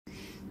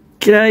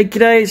G'day,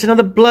 g'day. It's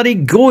another bloody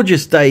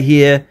gorgeous day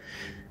here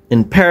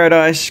in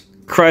Paradise,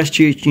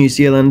 Christchurch, New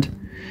Zealand.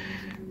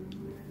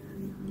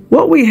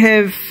 What we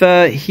have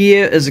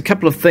here is a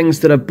couple of things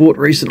that I bought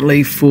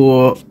recently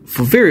for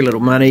very little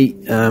money.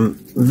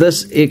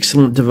 This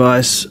excellent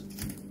device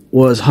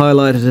was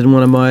highlighted in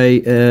one of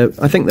my,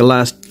 I think the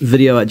last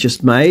video I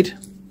just made.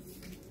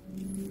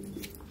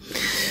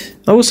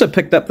 I also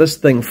picked up this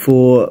thing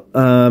for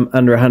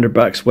under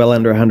 $100, well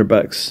under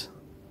 $100,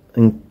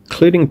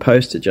 including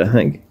postage, I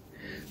think.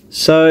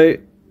 So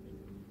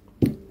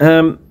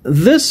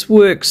this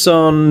works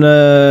on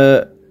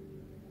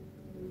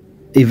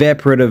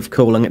evaporative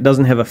cooling. It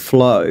doesn't have a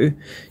flow.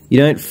 You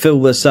don't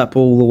fill this up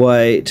all the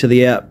way to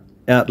the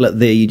outlet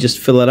there. You just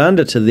fill it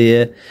under to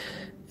there,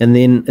 and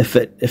then if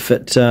it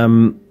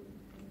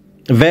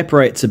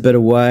evaporates a bit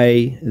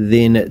away,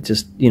 then it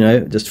just, you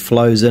know, just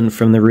flows in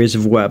from the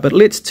reservoir. But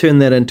let's turn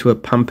that into a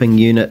pumping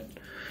unit.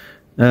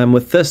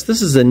 With this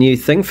is a new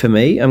thing for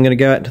me. I'm going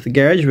to go out to the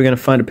garage. We're going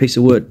to find a piece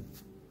of wood.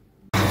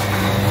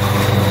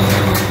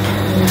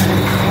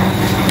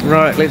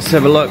 Right, let's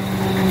have a look.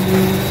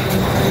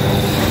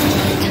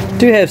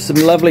 Do have some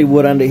lovely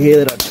wood under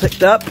here that I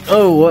picked up.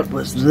 Oh, what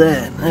was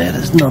that? That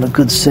is not a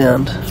good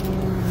sound.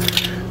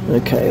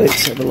 Okay,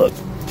 let's have a look.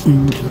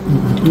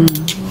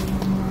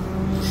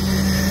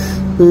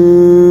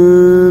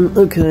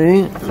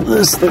 Okay,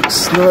 this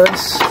looks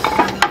nice.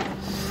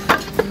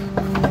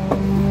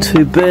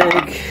 Too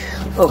big.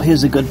 Oh,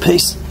 here's a good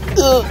piece.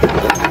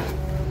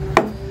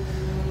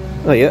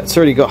 Oh yeah, it's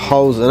already got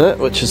holes in it,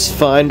 which is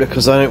fine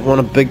because I don't want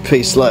a big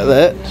piece like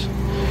that.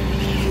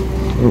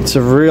 It's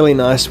a really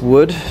nice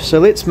wood, so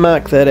let's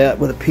mark that out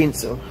with a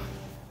pencil.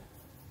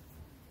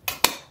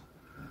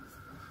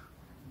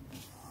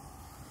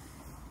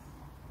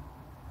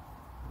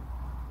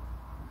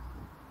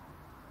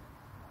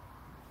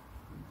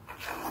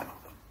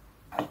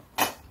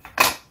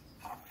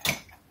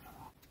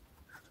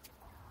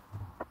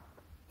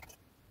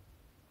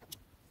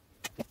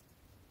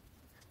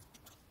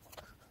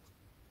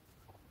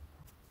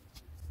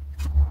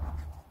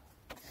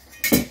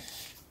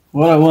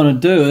 What I want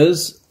to do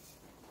is,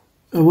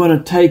 I want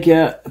to take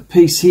out a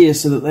piece here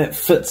so that that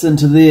fits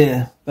into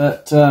there,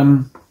 but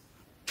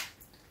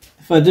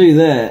if I do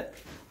that,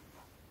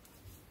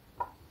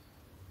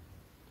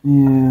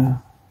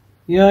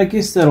 yeah, I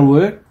guess that'll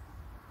work.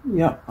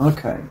 Yeah,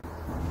 okay.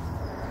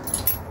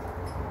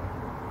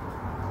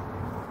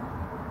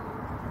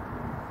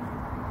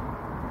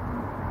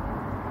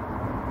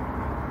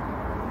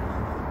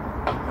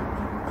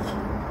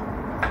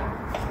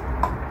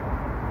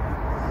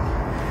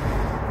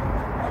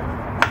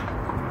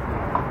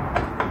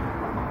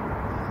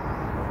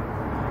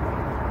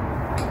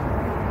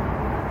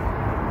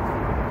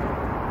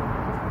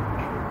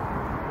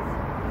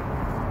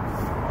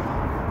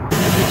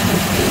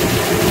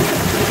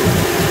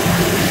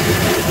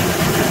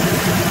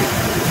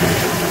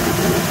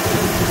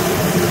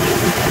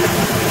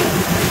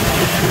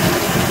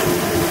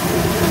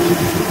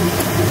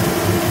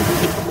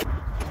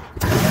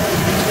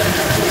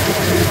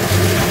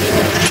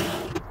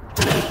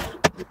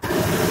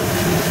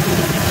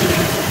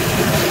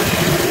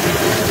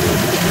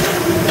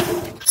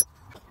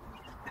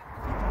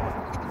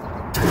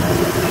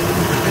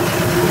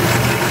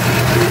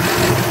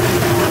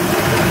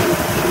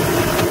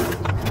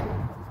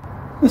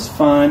 It's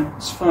fine,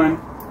 it's fine.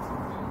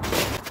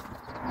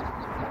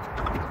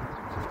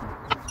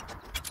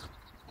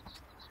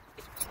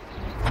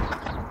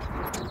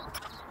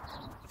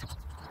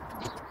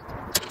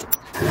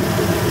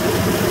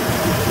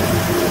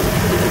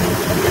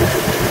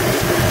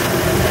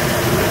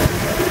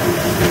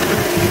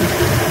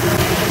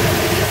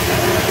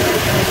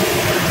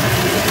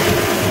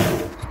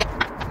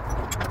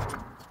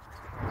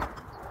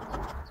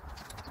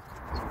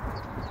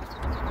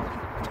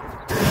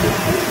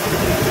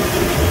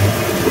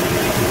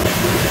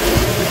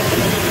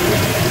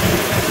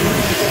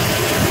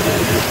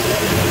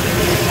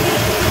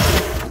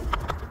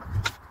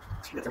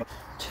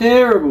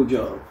 Terrible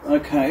job.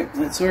 Okay,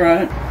 that's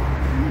alright.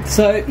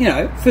 So, you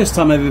know, first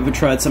time I've ever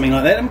tried something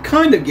like that. I'm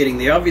kind of getting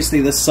there.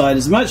 Obviously this side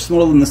is much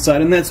smaller than this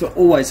side, and that's what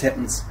always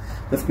happens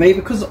with me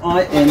because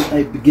I am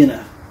a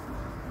beginner.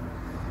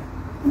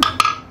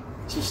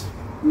 Just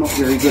not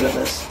very good at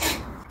this.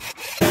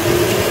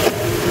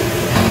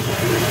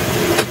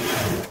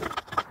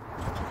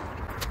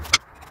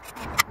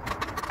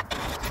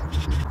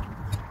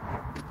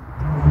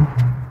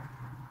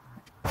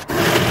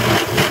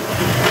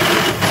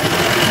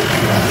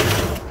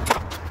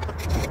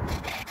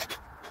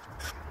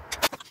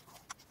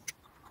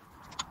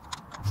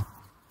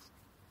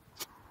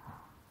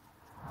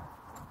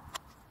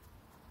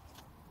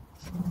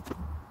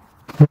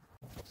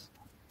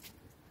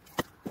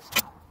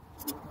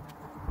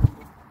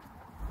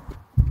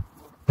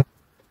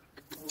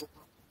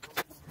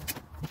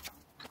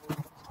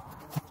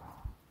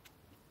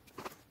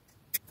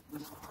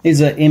 These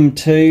are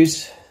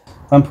M2s,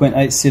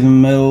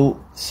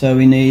 1.87mm, so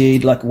we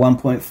need like a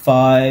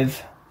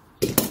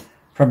 1.5,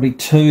 probably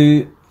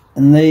 2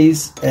 in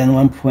these, and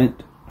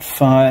 1.5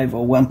 1.5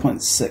 or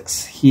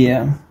 1.6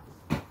 here.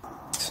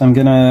 So I'm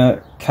going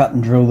to cut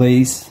and drill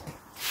these.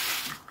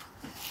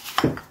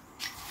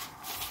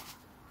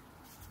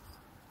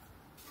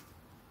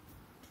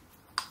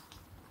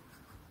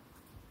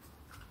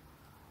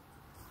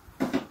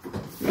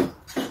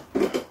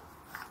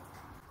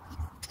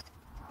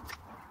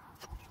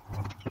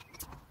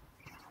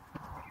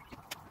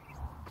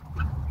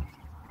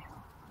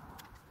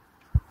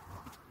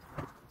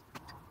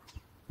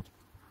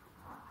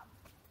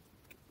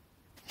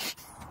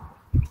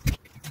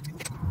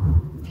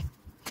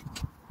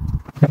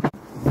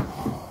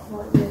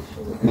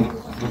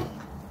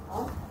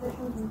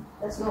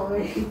 That's not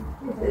me.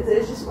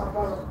 It's just my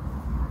brother.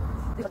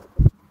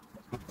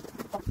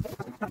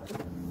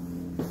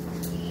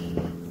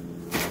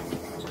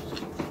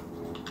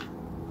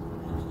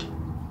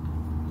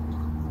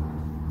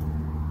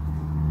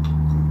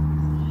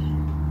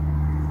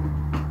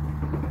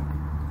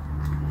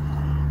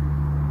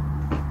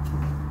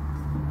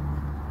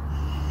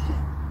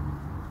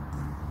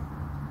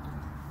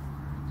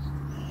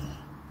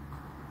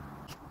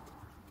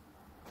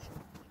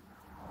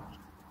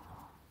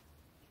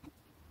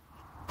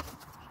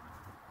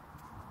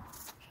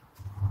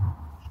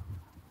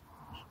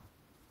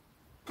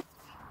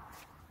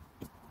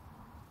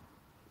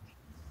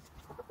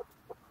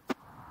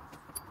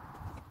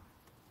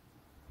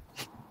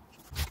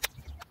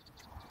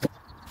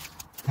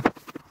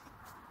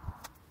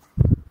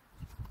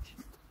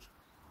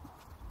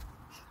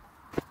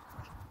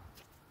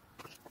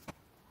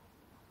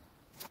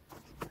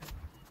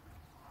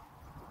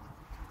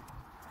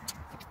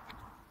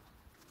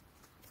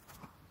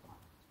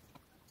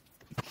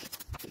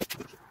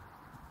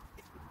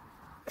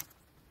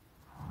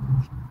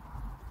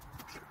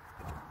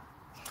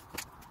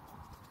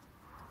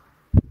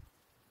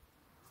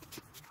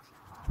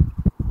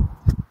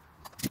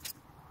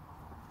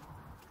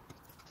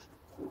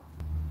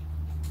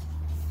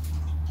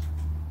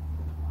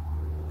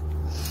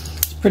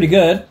 Pretty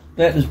good.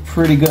 That is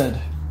pretty good.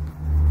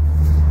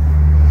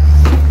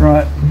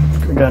 Right,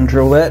 gonna go and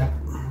drill that.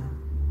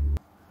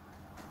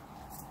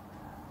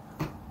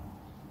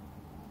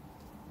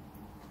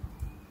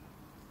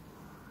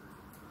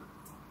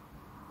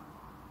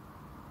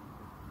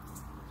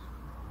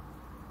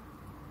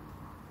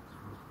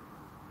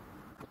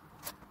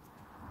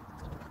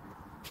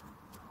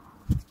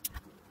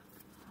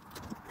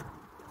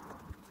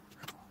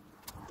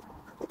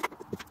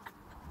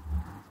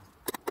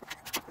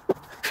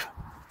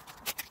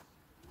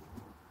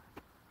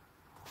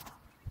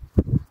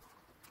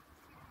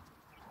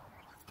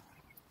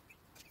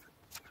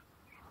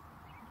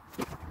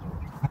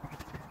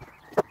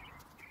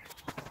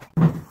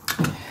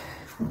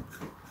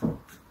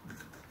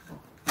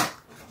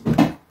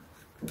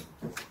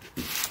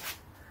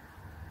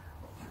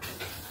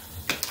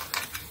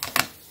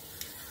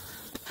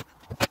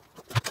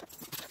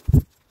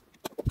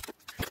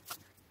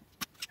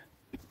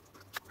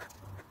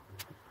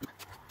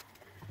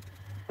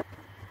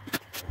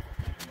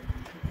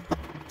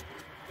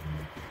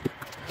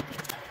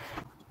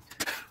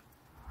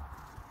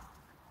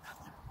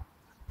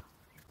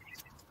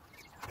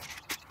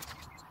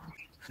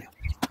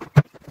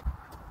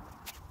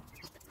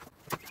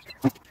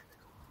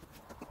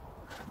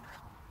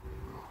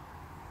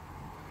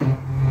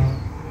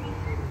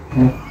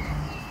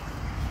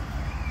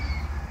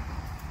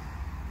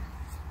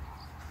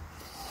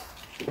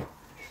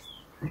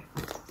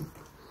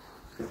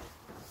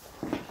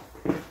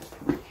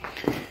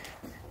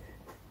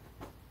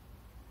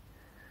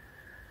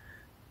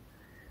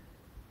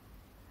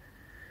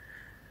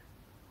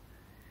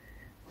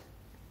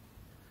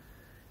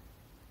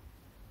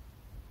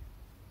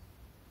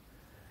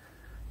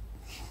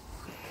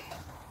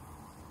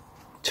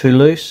 Too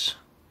loose,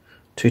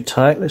 too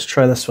tight. Let's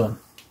try this one.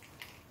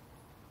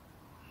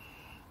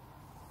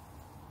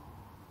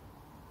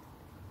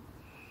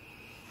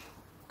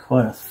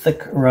 Quite a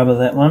thick rubber,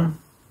 that one.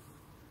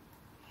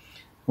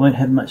 Won't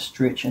have much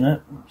stretch in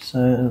it,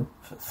 so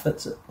if it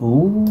fits it.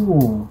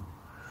 Ooh.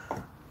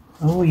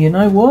 Oh, you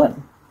know what?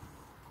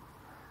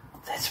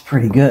 That's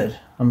pretty good.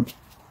 I'm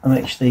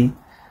actually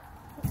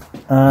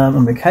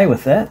I'm okay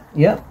with that.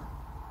 Yep.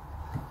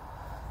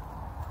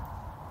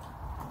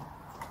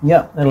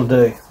 Yep, that'll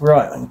do.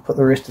 Right, I can put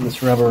the rest of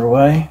this rubber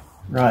away.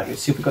 Right,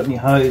 let's see if we've got any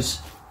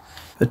hose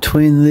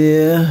between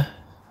there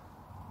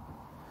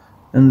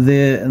and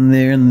there and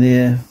there and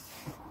there.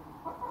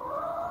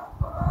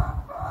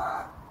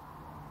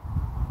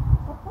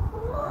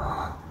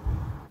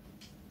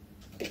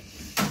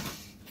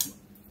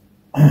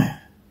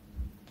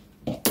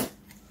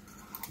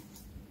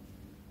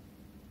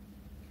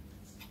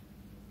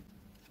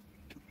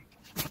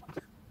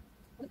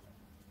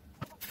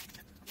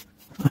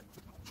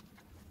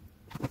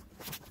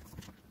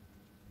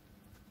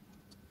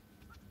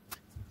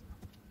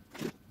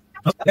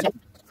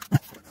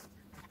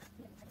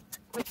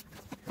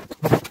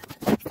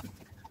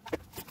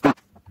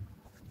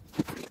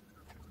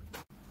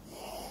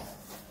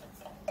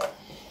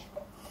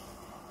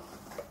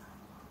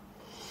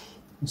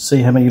 Let's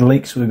see how many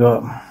leaks we've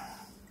got.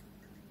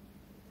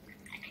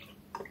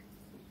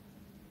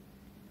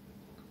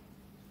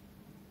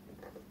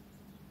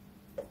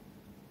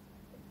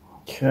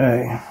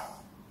 Okay.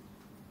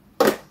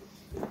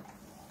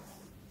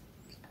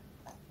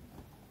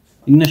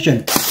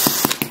 Ignition.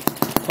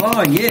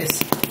 Oh,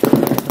 yes.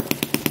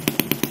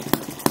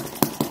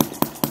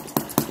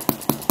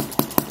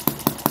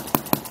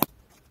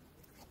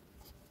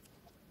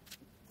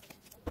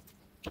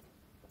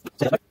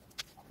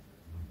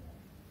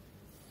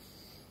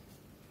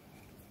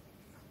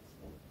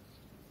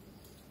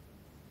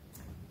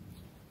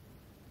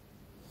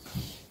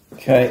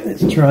 Okay,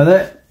 let's try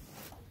that.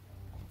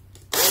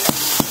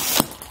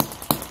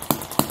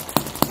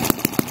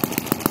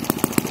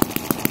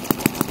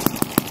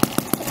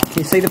 Can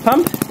you see the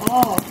pump?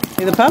 Oh.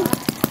 See the pump?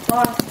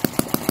 Right.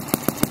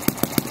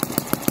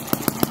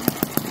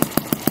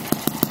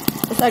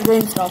 What's that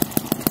green stuff?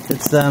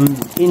 It's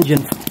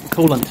engine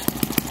coolant.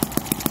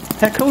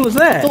 How cool is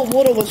that? I thought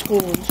water was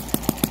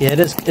coolant. Yeah, it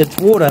is. It's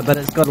water, but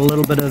it's got a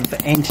little bit of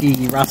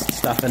anti-rust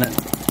stuff in it.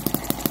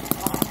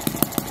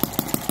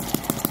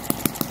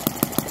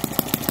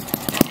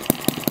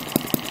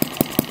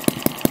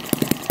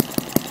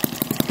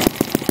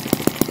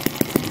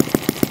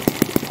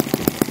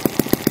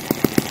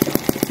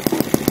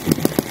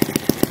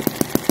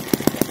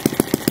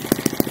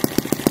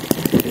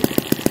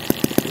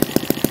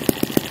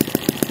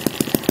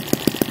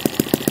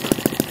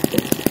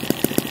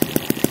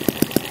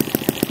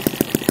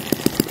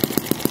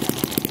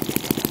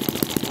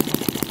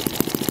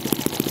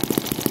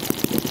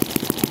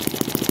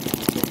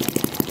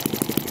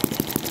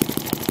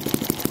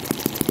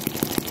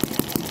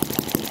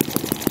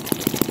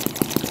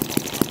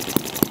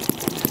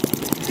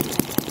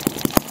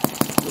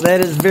 That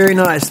is very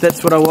nice.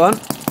 That's what I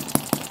want.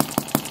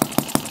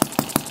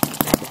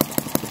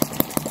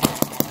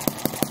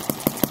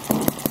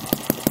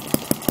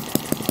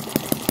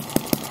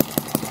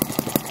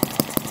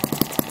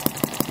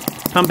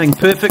 Pumping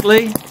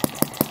perfectly.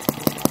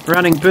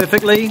 Running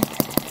perfectly.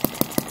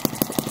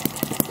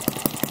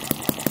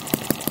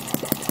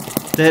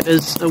 That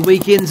is a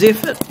weekend's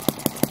effort.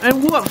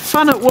 And what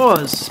fun it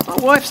was. My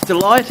wife's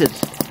delighted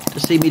to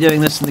see me doing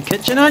this in the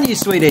kitchen, aren't you,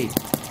 sweetie?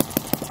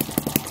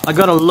 I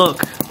got a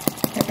look.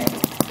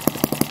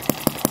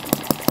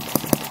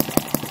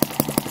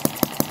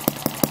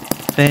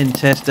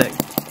 Fantastic.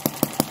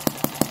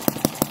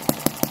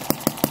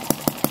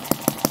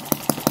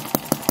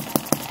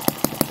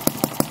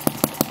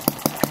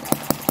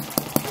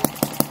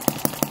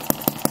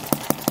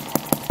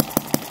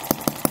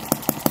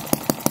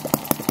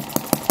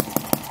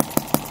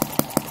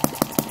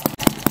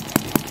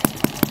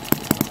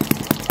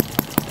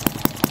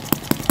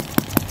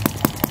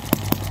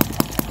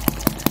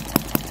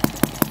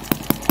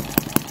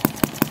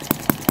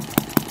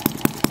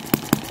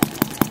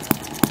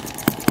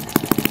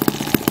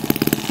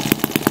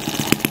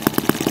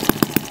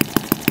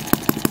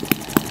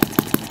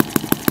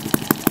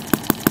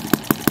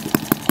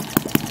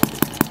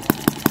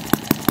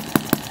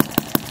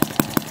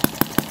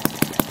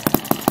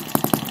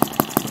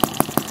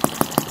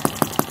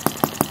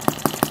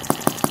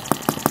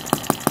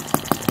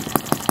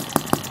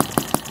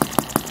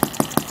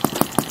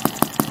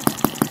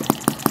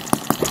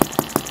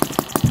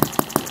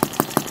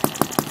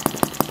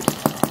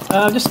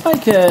 Just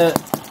make a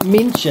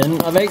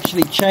mention, I've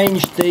actually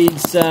changed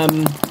these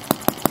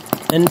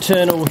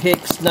internal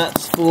hex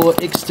nuts for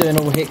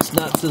external hex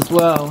nuts as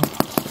well.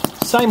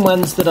 Same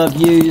ones that I've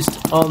used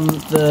on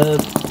the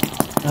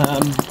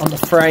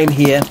frame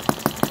here,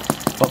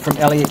 but from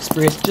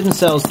Aliexpress. Jim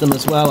sells them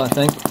as well, I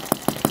think.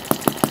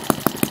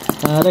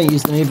 I don't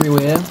use them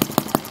everywhere.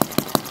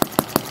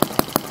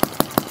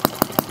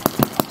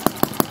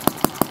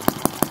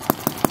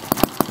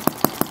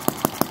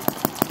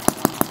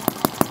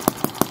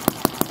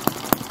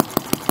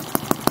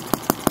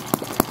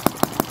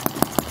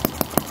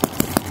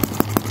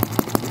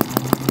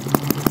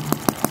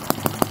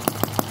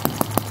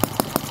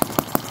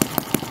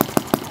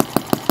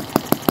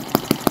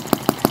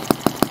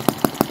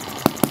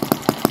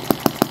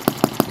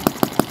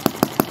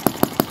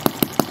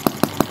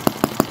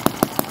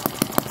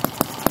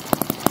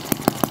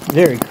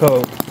 Very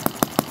cool.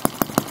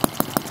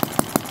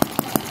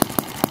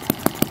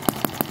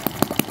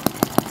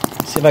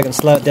 See if I can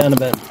slow it down a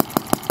bit.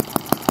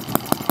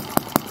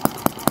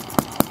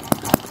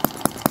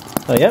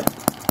 Oh, yep.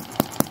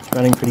 It's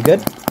running pretty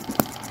good.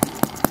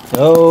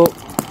 Oh.